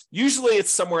 So usually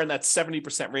it's somewhere in that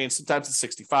 70% range. Sometimes it's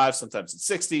 65, sometimes it's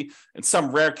 60. In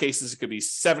some rare cases, it could be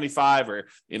 75 or,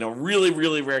 really,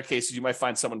 really rare cases, you might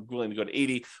find someone willing to go to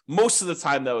 80. Most of the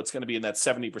time, though, it's going to be in that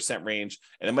 70% range.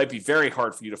 And it might be very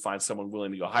hard for you to find someone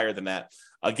willing to go higher than that.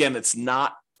 Again, it's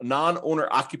not non-owner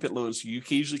occupant loans. You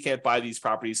usually can't buy these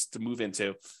properties to move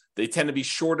into. They tend to be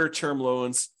shorter term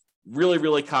loans, really,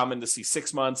 really common to see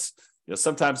 6 months.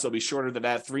 Sometimes they'll be shorter than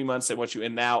that, 3 months. They want you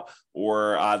in and out,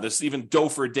 or there's even dough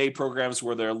for a day programs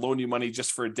where they'll loan you money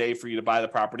just for a day for you to buy the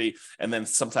property and then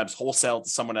sometimes wholesale to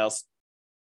someone else.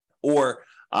 Or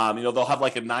They'll have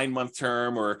like a 9-month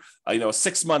term or a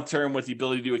 6-month term with the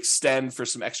ability to extend for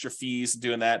some extra fees and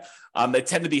doing that. They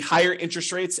tend to be higher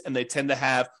interest rates, and they tend to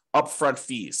have upfront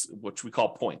fees, which we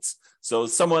call points. So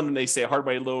they say a hard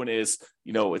money loan is,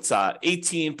 it's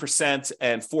 18%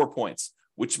 and 4 points,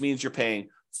 which means you're paying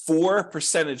 4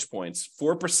 percentage points,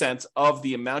 4% of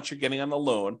the amount you're getting on the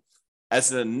loan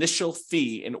as an initial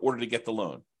fee in order to get the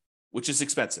loan, which is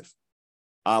expensive.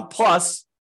 Plus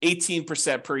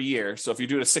 18% per year. So if you're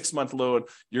doing a 6-month loan,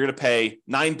 you're going to pay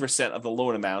 9% of the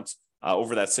loan amount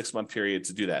over that 6-month period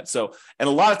to do that. So, and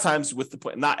a lot of times with the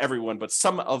point, not everyone, but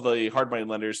some of the hard money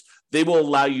lenders, they will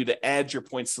allow you to add your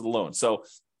points to the loan. So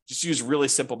just use really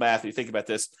simple math. You think about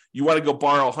this, you want to go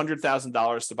borrow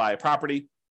 $100,000 to buy a property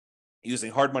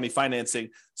using hard money financing.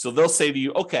 So they'll say to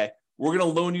you, okay, we're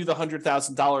going to loan you the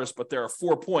 $100,000, but there are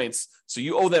 4 points. So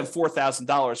you owe them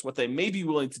 $4,000. What they may be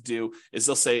willing to do is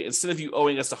they'll say, instead of you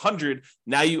owing us 100,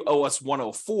 now you owe us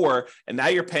 104. And now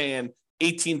you're paying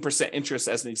 18% interest,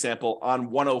 as an example, on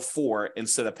 104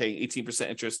 instead of paying 18%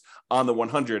 interest on the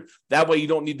 100. That way you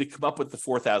don't need to come up with the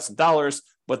 $4,000,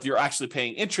 but you're actually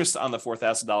paying interest on the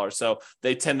 $4,000. So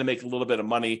they tend to make a little bit of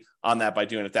money on that by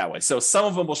doing it that way. So some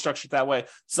of them will structure it that way.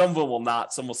 Some of them will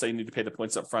not. Some will say you need to pay the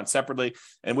points up front separately,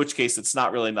 in which case it's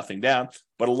not really nothing down.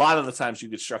 But a lot of the times you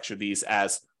could structure these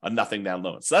as a nothing down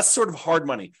loan. So that's sort of hard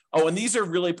money. Oh, and these are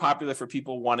really popular for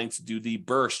people wanting to do the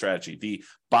BRRRR strategy, the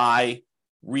buy,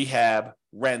 rehab,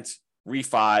 rent,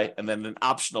 refi, and then an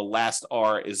optional last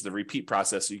R is the repeat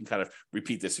process. So you can kind of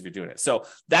repeat this if you're doing it. So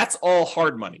that's all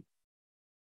hard money.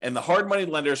 And the hard money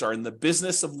lenders are in the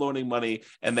business of loaning money,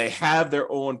 and they have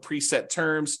their own preset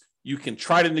terms. You can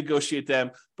try to negotiate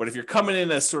them, but if you're coming in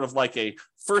as sort of like a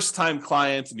first-time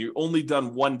client and you've only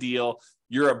done one deal,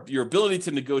 your ability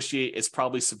to negotiate is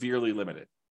probably severely limited.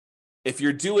 If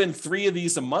you're doing 3 of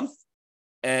these a month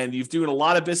and you've doing a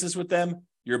lot of business with them,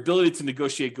 your ability to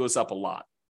negotiate goes up a lot,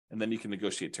 and then you can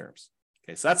negotiate terms.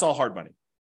 Okay, so that's all hard money.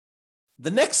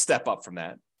 The next step up from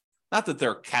that, not that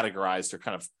they're categorized or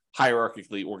kind of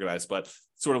hierarchically organized, but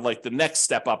sort of like the next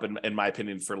step up, in my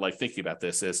opinion, for like thinking about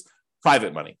this is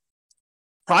private money.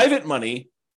 Private money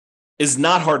is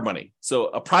not hard money. So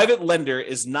a private lender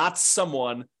is not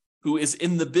someone who is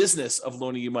in the business of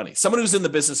loaning you money. Someone who's in the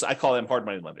business, I call them hard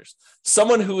money lenders.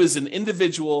 Someone who is an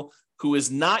individual who is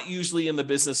not usually in the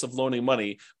business of loaning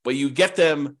money, but you get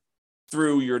them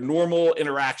through your normal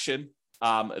interaction.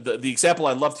 The example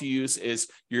I love to use is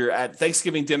you're at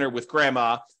Thanksgiving dinner with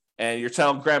grandma, and you're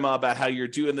telling grandma about how you're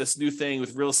doing this new thing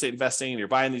with real estate investing and you're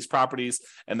buying these properties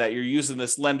and that you're using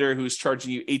this lender who's charging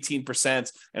you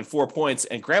 18% and 4 points.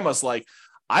 And grandma's like,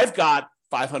 I've got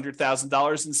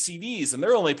 $500,000 in CDs and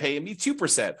they're only paying me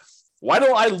 2%. Why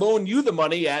don't I loan you the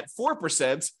money at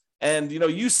 4%? And,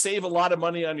 you save a lot of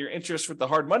money on your interest with the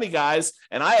hard money guys.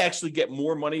 And I actually get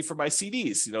more money for my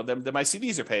CDs, than my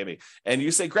CDs are paying me. And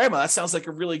you say, grandma, that sounds like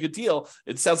a really good deal.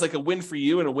 It sounds like a win for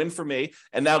you and a win for me.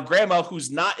 And now grandma, who's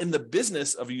not in the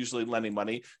business of usually lending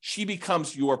money, she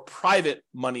becomes your private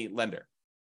money lender.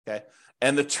 Okay.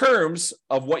 And the terms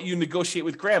of what you negotiate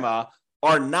with grandma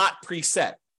are not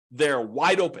preset. They're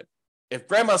wide open. If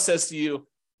grandma says to you,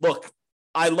 look,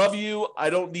 I love you. I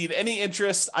don't need any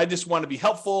interest. I just want to be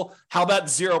helpful. How about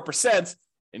 0%?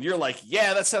 And you're like,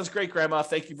 yeah, that sounds great, grandma.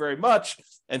 Thank you very much.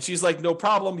 And she's like, no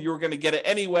problem. You were going to get it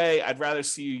anyway. I'd rather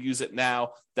see you use it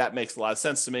now. That makes a lot of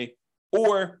sense to me.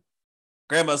 Or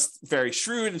grandma's very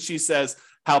shrewd and she says,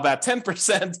 how about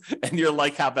 10%? And you're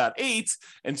like, how about 8?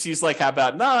 And she's like, how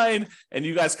about 9? And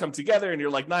you guys come together and you're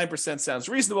like, 9% sounds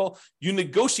reasonable. You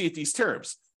negotiate these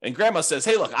terms. And grandma says,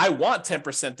 hey, look, I want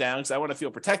 10% down because I want to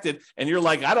feel protected. And you're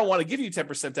like, I don't want to give you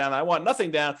 10% down. I want nothing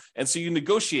down. And so you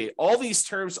negotiate. All these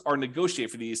terms are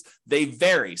negotiated for these. They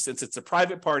vary since it's a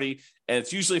private party and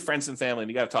it's usually friends and family.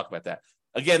 And you got to talk about that.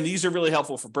 Again, these are really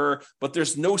helpful for BRRRR, but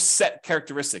there's no set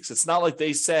characteristics. It's not like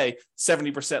they say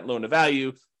 70% loan to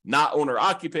value, not owner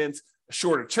occupant,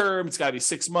 shorter term. It's got to be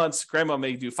 6 months. Grandma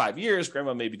may do 5 years.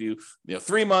 Grandma maybe do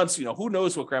 3 months. Who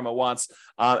knows what grandma wants.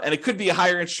 And it could be a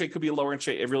higher interest rate, could be a lower interest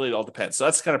rate. It really all depends. So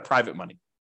that's kind of private money.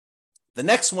 The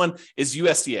next one is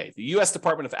USDA. The U.S.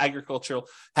 Department of Agriculture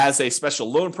has a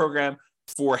special loan program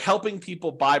for helping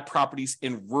people buy properties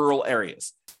in rural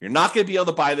areas. You're not going to be able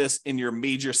to buy this in your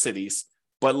major cities.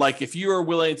 But like if you are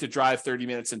willing to drive 30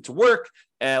 minutes into work,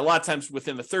 and a lot of times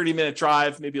within the 30-minute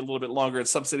drive, maybe a little bit longer in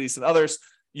some cities than others,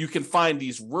 you can find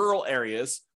these rural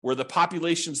areas where the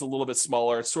population's a little bit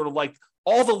smaller. It's sort of like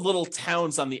all the little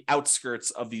towns on the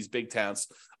outskirts of these big towns.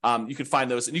 You can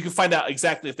find those, and you can find out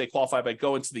exactly if they qualify by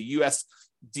going to the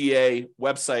USDA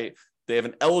website. They have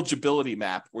an eligibility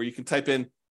map where you can type in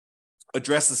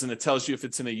addresses and it tells you if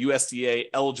it's in a USDA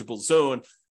eligible zone.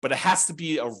 but it has to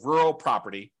be a rural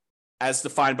property as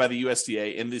defined by the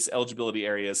USDA in these eligibility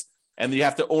areas. And you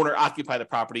have to own or occupy the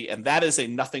property. And that is a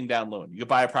nothing down loan. You can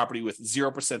buy a property with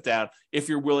 0% down if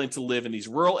you're willing to live in these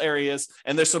rural areas.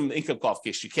 And there's some income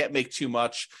qualification. You can't make too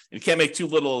much and you can't make too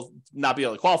little, not be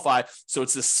able to qualify. So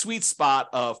it's a sweet spot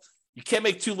of you can't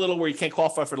make too little where you can't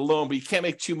qualify for the loan, but you can't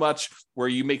make too much where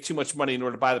you make too much money in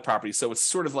order to buy the property. So it's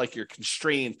sort of like you're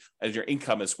constrained as your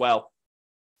income as well.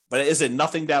 But it is a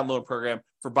nothing down loan program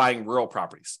for buying rural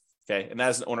properties. Okay. And that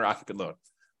is an owner occupant loan.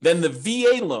 Then the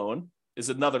VA loan is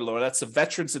another loan. That's a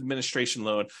Veterans Administration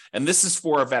loan. And this is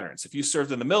for veterans. If you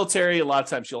served in the military, a lot of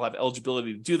times you'll have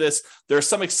eligibility to do this. There are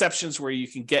some exceptions where you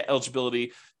can get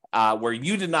eligibility where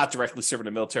you did not directly serve in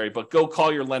the military, but go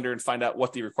call your lender and find out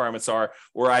what the requirements are.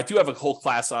 Or I do have a whole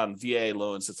class on VA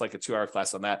loans. It's like a 2-hour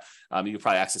class on that. You can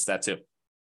probably access that too.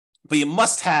 But you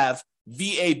must have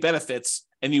VA benefits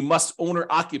and you must own or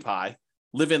occupy,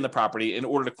 live in the property in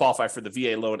order to qualify for the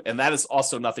VA loan. And that is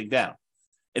also nothing down.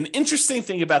 An interesting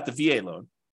thing about the VA loan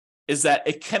is that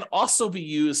it can also be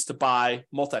used to buy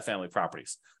multifamily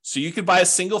properties. So you could buy a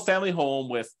single family home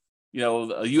with, a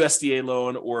USDA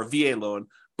loan or a VA loan,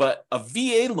 but a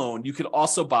VA loan, you could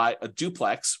also buy a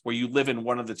duplex where you live in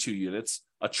one of the 2 units,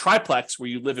 a triplex where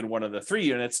you live in one of the 3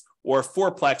 units, or a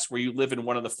fourplex where you live in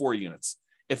one of the 4 units.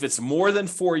 If it's more than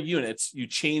 4 units, you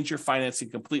change your financing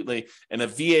completely, and a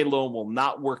VA loan will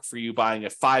not work for you buying a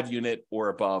 5-unit or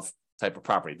above type of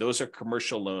property. Those are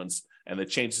commercial loans, and it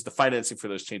changes the financing for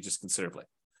those changes considerably.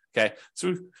 Okay, so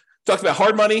we talked about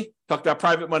hard money, talked about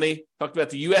private money, talked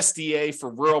about the USDA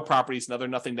for rural properties, another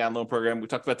nothing down loan program. We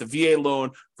talked about the VA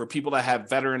loan for people that have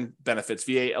veteran benefits,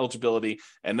 VA eligibility,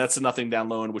 and that's a nothing down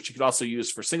loan, which you could also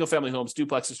use for single family homes,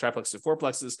 duplexes, triplexes,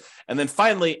 fourplexes. And then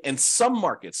finally, in some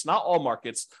markets, not all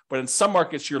markets, but in some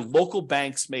markets, your local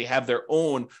banks may have their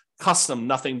own custom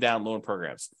nothing down loan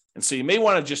programs. And so you may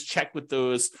want to just check with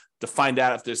those to find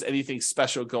out if there's anything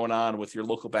special going on with your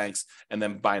local banks and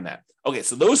then buying that. Okay,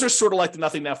 so those are sort of like the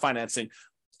nothing down financing.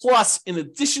 Plus, in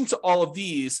addition to all of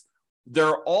these, there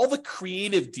are all the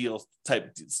creative deal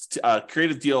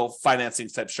financing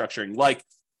type structuring, like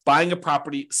buying a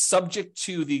property subject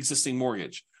to the existing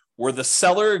mortgage, where the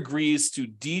seller agrees to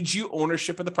deed you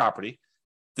ownership of the property.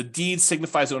 The deed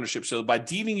signifies ownership. So by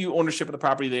deeding you ownership of the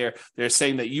property, they're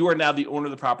saying that you are now the owner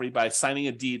of the property by signing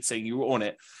a deed saying you own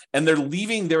it. And they're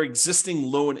leaving their existing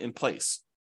loan in place,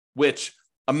 which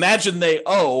imagine they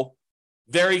owe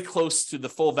very close to the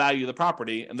full value of the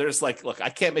property. And they're just like, look, I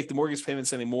can't make the mortgage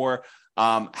payments anymore.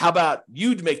 How about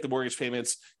you make the mortgage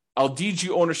payments? I'll deed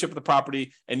you ownership of the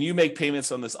property and you make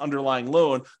payments on this underlying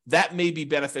loan. That may be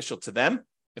beneficial to them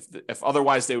if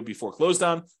otherwise they would be foreclosed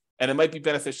on. And it might be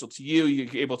beneficial to you.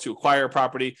 You're able to acquire a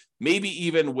property, maybe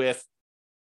even with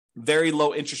very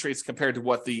low interest rates compared to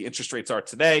what the interest rates are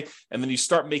today. And then you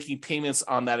start making payments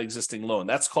on that existing loan.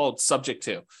 That's called subject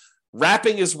to.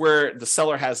 Wrapping is where the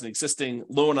seller has an existing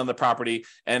loan on the property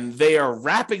and they are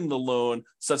wrapping the loan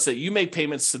such that you make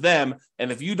payments to them.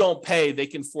 And if you don't pay, they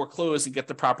can foreclose and get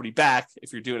the property back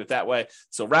if you're doing it that way.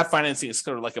 So wrap financing is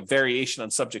sort of like a variation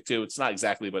on subject to. It's not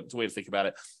exactly, but it's a way to think about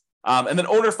it. And then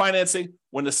owner financing,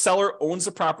 when the seller owns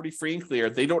the property free and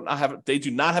clear, they do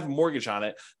not have a mortgage on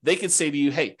it. They can say to you,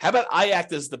 hey, how about I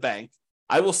act as the bank?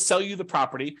 I will sell you the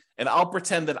property and I'll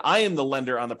pretend that I am the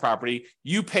lender on the property.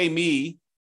 You pay me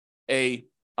a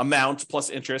amount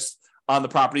plus interest on the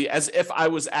property as if I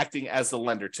was acting as the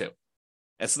lender too.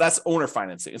 And so that's owner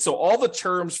financing. And so all the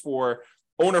terms for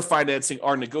owner financing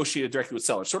are negotiated directly with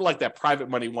sellers, sort of like that private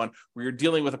money one where you're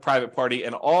dealing with a private party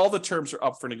and all the terms are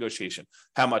up for negotiation.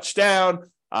 How much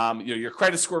down, your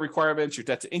credit score requirements, your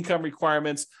debt to income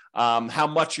requirements, how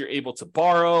much you're able to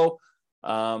borrow.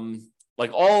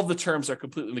 Like all of the terms are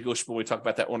completely negotiable when we talk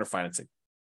about that owner financing.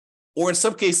 Or in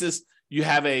some cases, you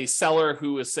have a seller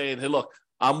who is saying, hey, look,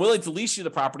 I'm willing to lease you the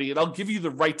property and I'll give you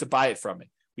the right to buy it from me.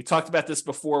 We talked about this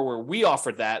before where we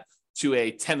offered that to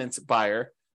a tenant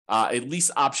buyer. A lease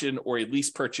option or a lease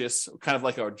purchase, kind of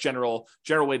like our general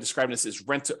way of describing this is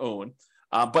rent to own.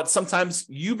 But sometimes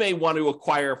you may want to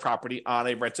acquire a property on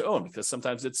a rent to own because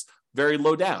sometimes it's very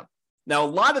low down. Now, a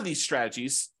lot of these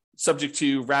strategies, subject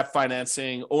to wrap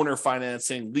financing, owner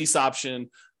financing, lease option,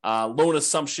 loan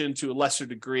assumption to a lesser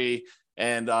degree,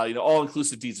 and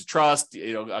all-inclusive deeds of trust,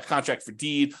 a contract for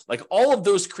deed, like all of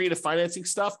those creative financing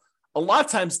stuff, a lot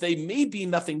of times they may be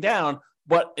nothing down,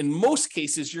 but in most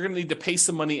cases, you're going to need to pay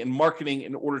some money in marketing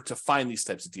in order to find these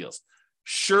types of deals.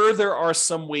 Sure, there are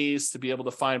some ways to be able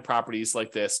to find properties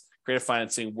like this, creative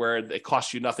financing, where it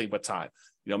costs you nothing but time.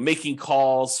 making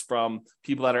calls from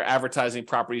people that are advertising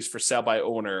properties for sale by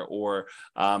owner, or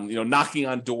knocking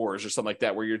on doors or something like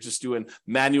that, where you're just doing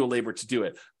manual labor to do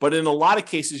it. But in a lot of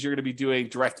cases, you're going to be doing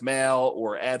direct mail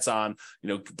or ads on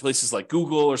places like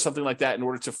Google or something like that in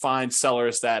order to find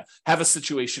sellers that have a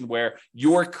situation where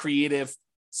your creative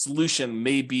solution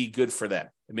may be good for them.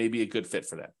 It may be a good fit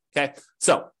for them. Okay,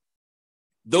 so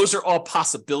those are all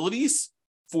possibilities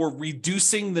for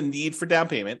reducing the need for down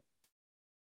payment.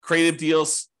 Creative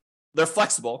deals, they're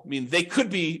flexible. I mean, they could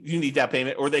be you need down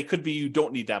payment, or they could be you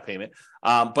don't need down payment.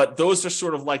 But those are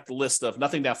sort of like the list of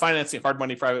nothing down financing, hard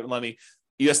money, private money,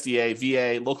 USDA,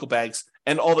 VA, local banks,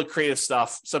 and all the creative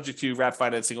stuff subject to wrap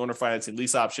financing, owner financing,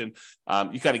 lease option.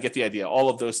 You kind of get the idea, all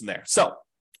of those in there. So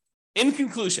in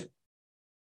conclusion,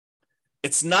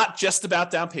 it's not just about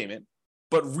down payment,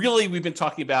 but really we've been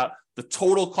talking about the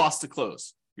total cost to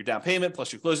close, your down payment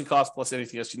plus your closing costs plus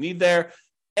anything else you need there,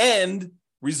 and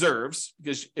reserves,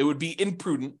 because it would be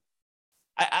imprudent.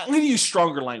 I'm going to use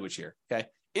stronger language here. Okay.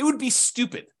 It would be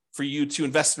stupid for you to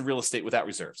invest in real estate without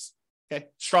reserves. Okay.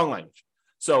 Strong language.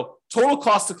 So total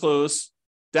cost to close,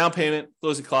 down payment,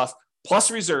 closing costs,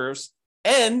 plus reserves.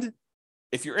 And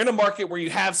if you're in a market where you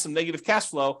have some negative cash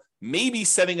flow, maybe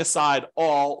setting aside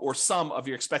all or some of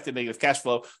your expected negative cash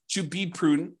flow to be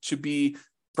prudent, to be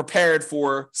prepared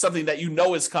for something that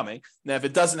is coming. Now, if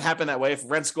it doesn't happen that way, if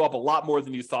rents go up a lot more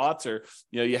than you thought, or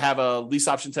you have a lease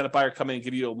option tenant buyer come in and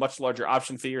give you a much larger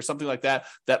option fee or something like that,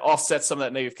 that offsets some of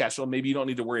that negative cash flow, maybe you don't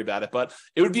need to worry about it. But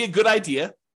it would be a good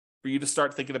idea for you to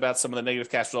start thinking about some of the negative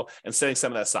cash flow and setting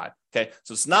some of that aside. Okay,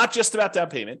 so it's not just about down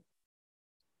payment.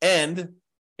 And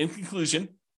in conclusion,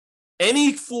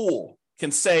 any fool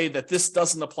can say that this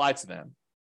doesn't apply to them,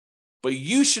 but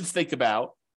you should think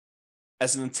about,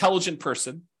 as an intelligent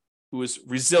person who is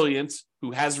resilient,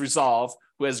 who has resolve,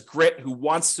 who has grit, who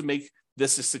wants to make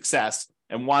this a success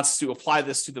and wants to apply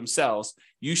this to themselves,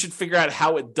 you should figure out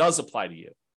how it does apply to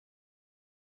you.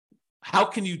 How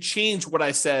can you change what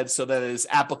I said so that it is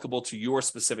applicable to your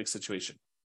specific situation?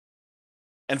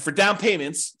 And for down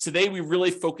payments, today we really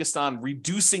focused on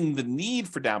reducing the need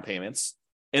for down payments.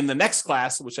 In the next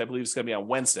class, which I believe is going to be on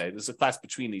Wednesday, there's a class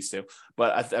between these two,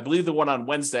 but I believe the one on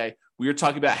Wednesday, we were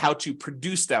talking about how to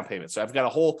produce down payments. So I've got a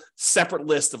whole separate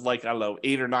list of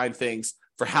 8 or 9 things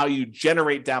for how you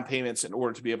generate down payments in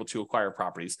order to be able to acquire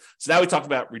properties. So now we talk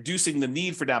about reducing the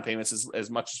need for down payments as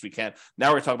much as we can.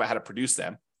 Now we're talking about how to produce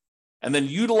them, and then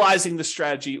utilizing the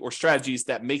strategy or strategies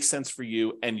that make sense for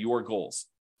you and your goals.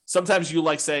 Sometimes you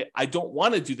say, I don't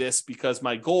want to do this because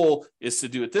my goal is to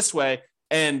do it this way,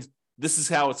 and this is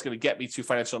how it's going to get me to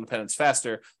financial independence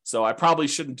faster. So I probably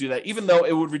shouldn't do that, even though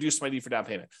it would reduce my need for down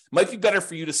payment. It might be better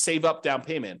for you to save up down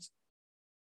payment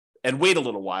and wait a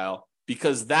little while,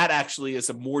 because that actually is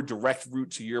a more direct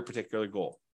route to your particular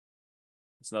goal.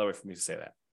 That's another way for me to say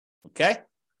that. Okay?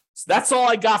 So that's all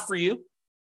I got for you.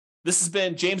 This has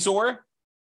been James Orr.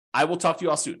 I will talk to you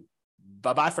all soon.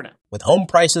 Bye-bye for now. With home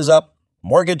prices up,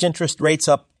 mortgage interest rates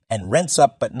up, and rents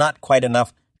up but not quite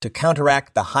enough to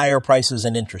counteract the higher prices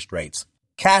and interest rates,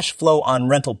 cash flow on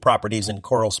rental properties in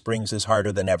Coral Springs is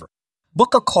harder than ever.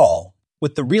 Book a call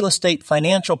with the Real Estate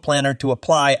Financial Planner to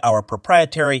apply our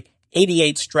proprietary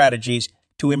 88 strategies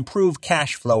to improve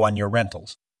cash flow on your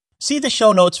rentals. See the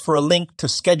show notes for a link to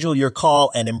schedule your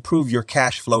call and improve your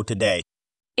cash flow today.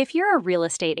 If you're a real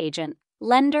estate agent,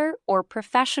 lender, or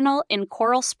professional in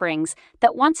Coral Springs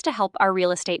that wants to help our real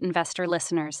estate investor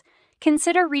listeners,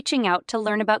 consider reaching out to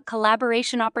learn about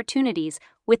collaboration opportunities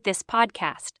with this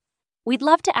podcast. We'd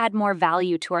love to add more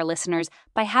value to our listeners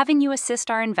by having you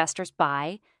assist our investors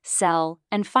buy, sell,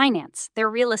 and finance their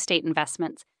real estate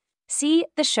investments. See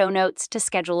the show notes to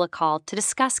schedule a call to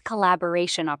discuss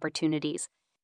collaboration opportunities.